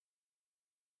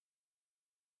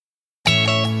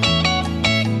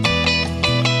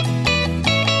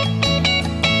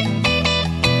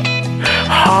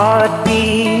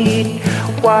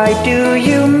Why do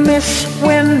you miss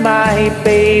when my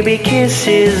baby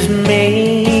kisses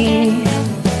me?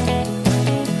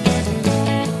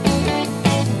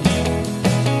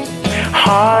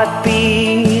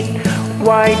 Heartbeat,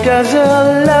 why does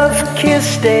a love kiss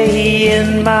stay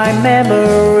in my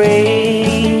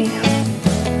memory?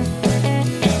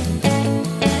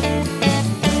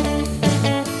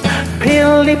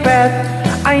 Pilly pat,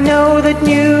 I know that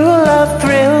new love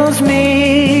thrills me.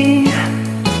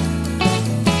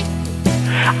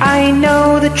 I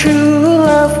know that true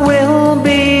love will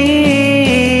be.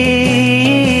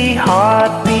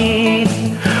 Heartbeat,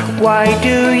 why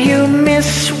do you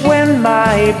miss when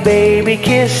my baby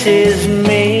kisses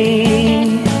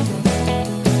me?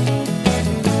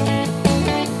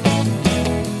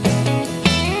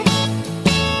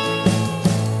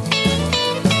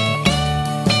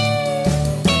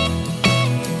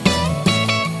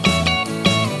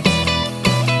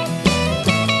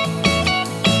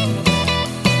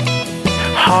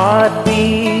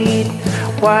 Heartbeat,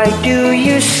 why do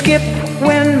you skip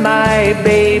when my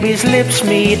baby's lips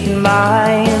meet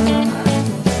mine?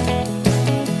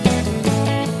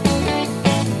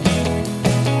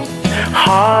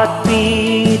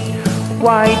 Heartbeat,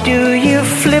 why do you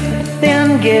flip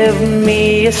then give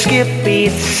me a skip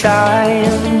beat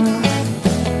sign?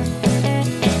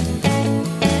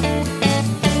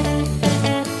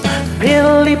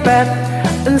 Pilly pat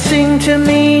and sing to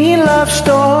me love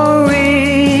stories,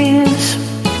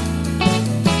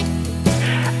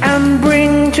 and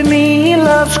bring to me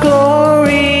love's glories.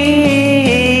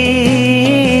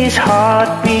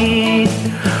 Heartbeat,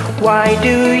 why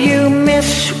do you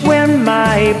miss when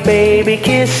my baby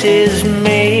kisses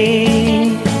me?